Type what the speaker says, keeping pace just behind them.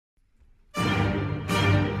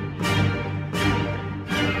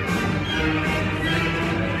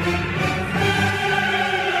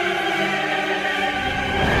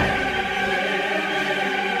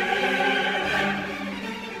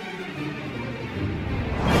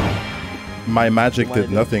My magic did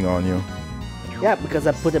nothing on you. Yeah, because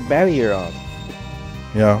I put a barrier on.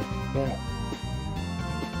 Yeah. Yeah.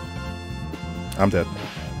 I'm dead.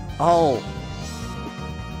 Oh.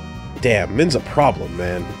 Damn, Min's a problem,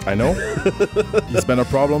 man. I know. He's been a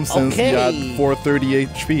problem since he had 430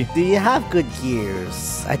 HP. Do you have good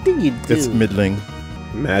gears? I think you do. It's middling.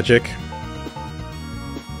 Magic.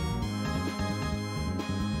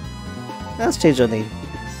 Let's change your name.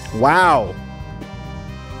 Wow.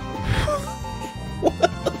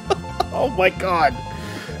 Oh my god.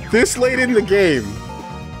 This late in the game.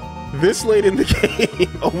 This late in the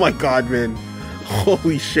game. Oh my god, man.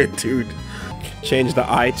 Holy shit, dude. Change the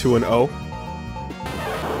I to an O.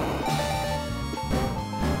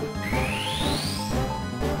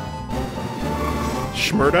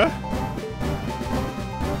 Schmurda?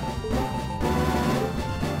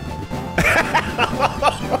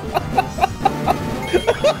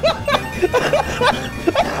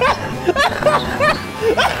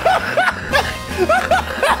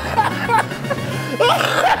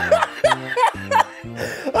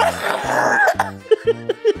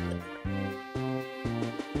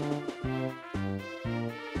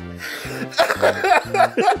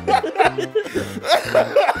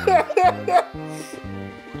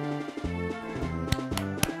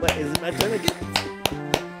 What, is it my turn again?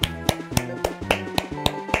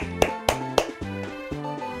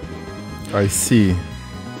 I see.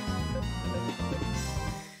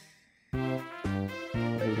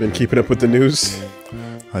 You've been keeping up with the news?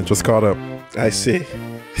 I just caught up. I see.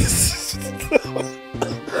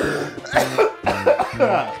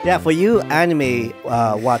 Yeah, for you anime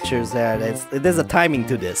watchers there, there's a timing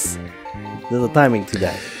to this. There's a timing to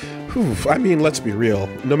that. Whew, I mean, let's be real.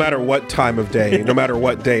 No matter what time of day, no matter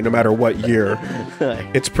what day, no matter what year,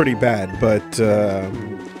 it's pretty bad. But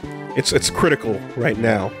it's critical right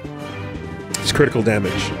now. It's critical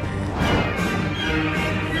damage.